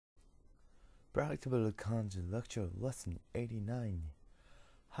Practicable Kanji Lecture Lesson 89.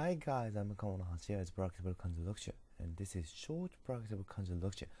 Hi guys, I'm Kamonohashi as Practicable Kanji Lecture, and this is short Practicable Kanji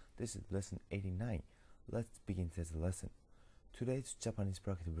Lecture. This is lesson 89. Let's begin today's lesson. Today's Japanese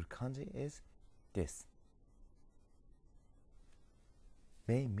Practicable Kanji is this.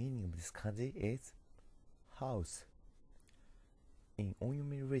 Main meaning of this kanji is house. In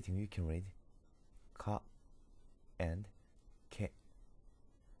onyomi reading you can read ka and ke.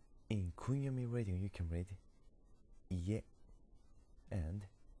 In kunyomi reading you can read ie and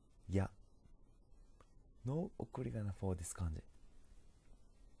ya. No okurigana for this kanji.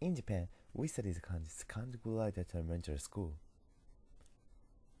 In Japan, we study the kanji glide at elementary school.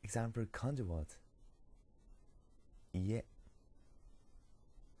 Example kanji words: ie,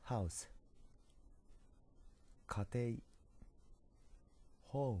 house, katei,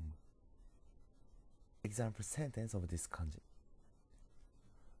 home. Example sentence of this kanji: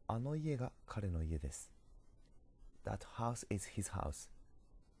 あの家が彼の家です。That house is his house.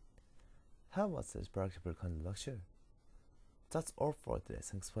 How was this practical kanji lecture? That's all for today.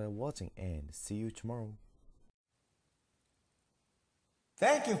 Thanks for watching and see you tomorrow.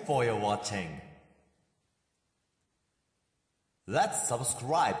 Thank you for your watching. Let's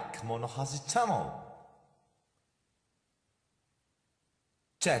subscribe Kamonohashi channel.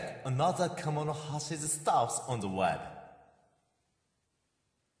 Check another Kamonohashi's stuffs on the web.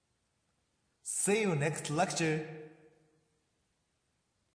 See you next lecture.